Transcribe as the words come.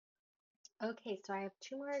Okay, so I have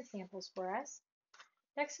two more examples for us.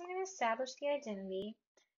 Next, I'm going to establish the identity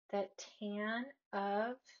that tan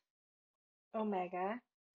of omega,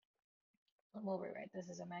 we'll rewrite this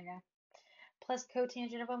as omega, plus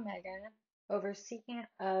cotangent of omega over secant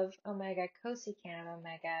of omega cosecant of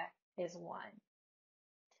omega is 1.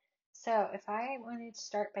 So if I wanted to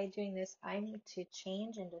start by doing this, I need to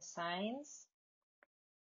change into signs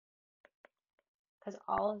because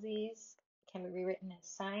all of these can be rewritten as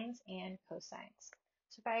sines and cosines.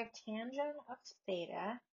 So if I have tangent of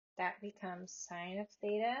theta, that becomes sine of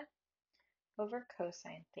theta over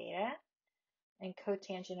cosine theta, and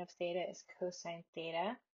cotangent of theta is cosine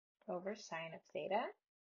theta over sine of theta.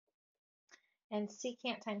 And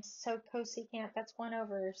secant times cosecant, that's 1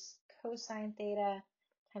 over cosine theta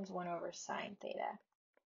times 1 over sine theta.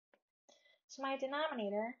 So my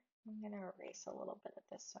denominator, I'm going to erase a little bit of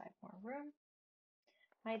this so I have more room.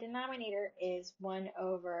 My denominator is 1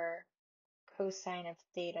 over cosine of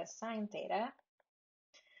theta sine theta.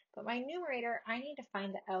 But my numerator, I need to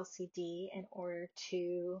find the LCD in order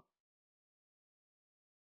to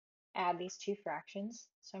add these two fractions.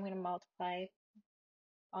 So I'm going to multiply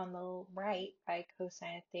on the right by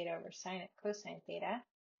cosine of theta over sine of cosine theta.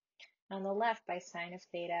 On the left by sine of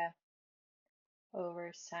theta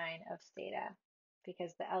over sine of theta,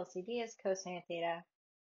 because the LCD is cosine of theta,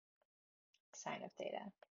 sine of theta.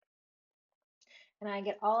 And I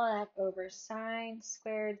get all of that over sine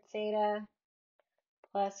squared theta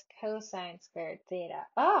plus cosine squared theta.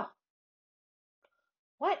 Oh,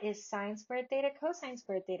 what is sine squared theta, cosine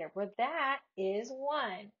squared theta? Well, that is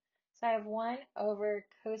 1. So I have 1 over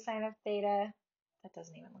cosine of theta. That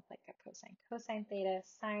doesn't even look like a cosine. Cosine theta,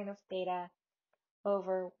 sine of theta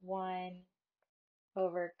over 1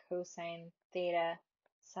 over cosine theta,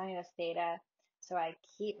 sine of theta. So I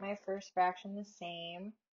keep my first fraction the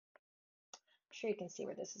same. I'm sure you can see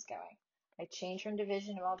where this is going. I change from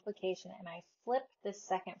division to multiplication and I flip the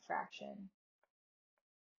second fraction.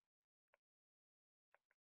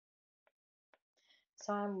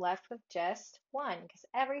 So I'm left with just 1 because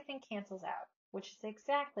everything cancels out, which is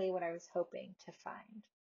exactly what I was hoping to find.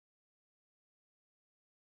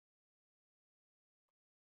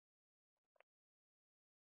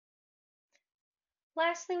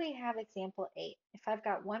 Lastly, we have example 8. If I've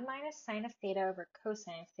got 1 minus sine of theta over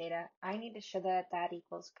cosine of theta, I need to show that that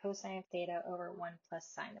equals cosine of theta over 1 plus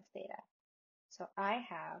sine of theta. So I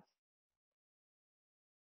have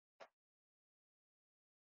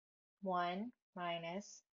 1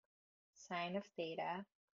 minus sine of theta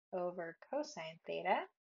over cosine theta.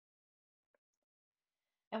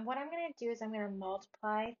 And what I'm going to do is I'm going to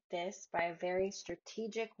multiply this by a very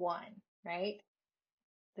strategic 1, right?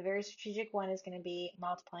 The very strategic 1 is going to be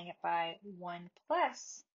multiplying it by 1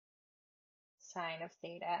 plus sine of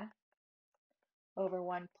theta over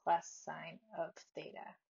 1 plus sine of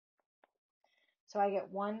theta. So I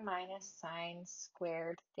get 1 minus sine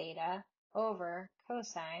squared theta over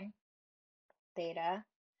cosine theta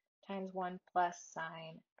times 1 plus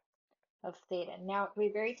sine of theta. Now, it would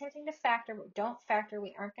be very tempting to factor, but don't factor.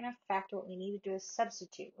 We aren't going to factor. What we need to do is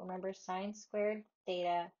substitute. Remember, sine squared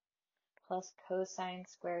theta plus cosine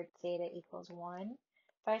squared theta equals 1.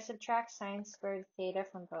 If I subtract sine squared theta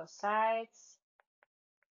from both sides,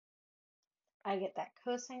 I get that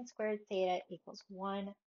cosine squared theta equals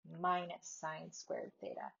 1 minus sine squared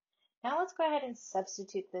theta. Now let's go ahead and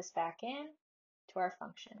substitute this back in to our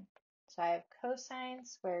function. So I have cosine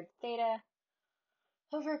squared theta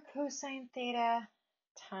over cosine theta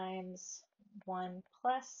times 1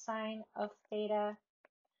 plus sine of theta.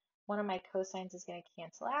 One of my cosines is going to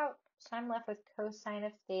cancel out, so I'm left with cosine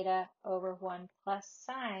of theta over 1 plus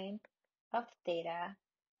sine of theta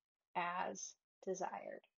as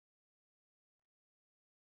desired.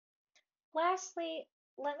 Lastly,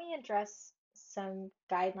 let me address some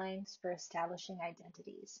guidelines for establishing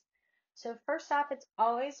identities. So first off, it's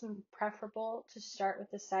always preferable to start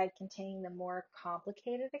with the side containing the more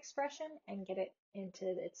complicated expression and get it into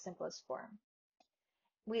its simplest form.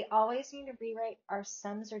 We always need to rewrite our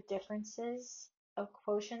sums or differences of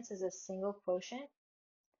quotients as a single quotient.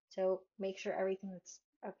 So make sure everything that's,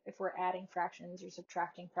 if we're adding fractions or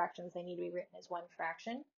subtracting fractions, they need to be written as one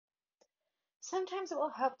fraction. Sometimes it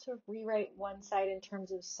will help to rewrite one side in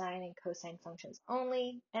terms of sine and cosine functions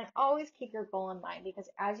only, and always keep your goal in mind because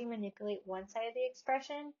as you manipulate one side of the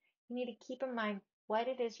expression, you need to keep in mind what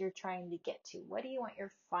it is you're trying to get to. What do you want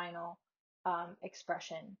your final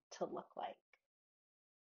expression to look like?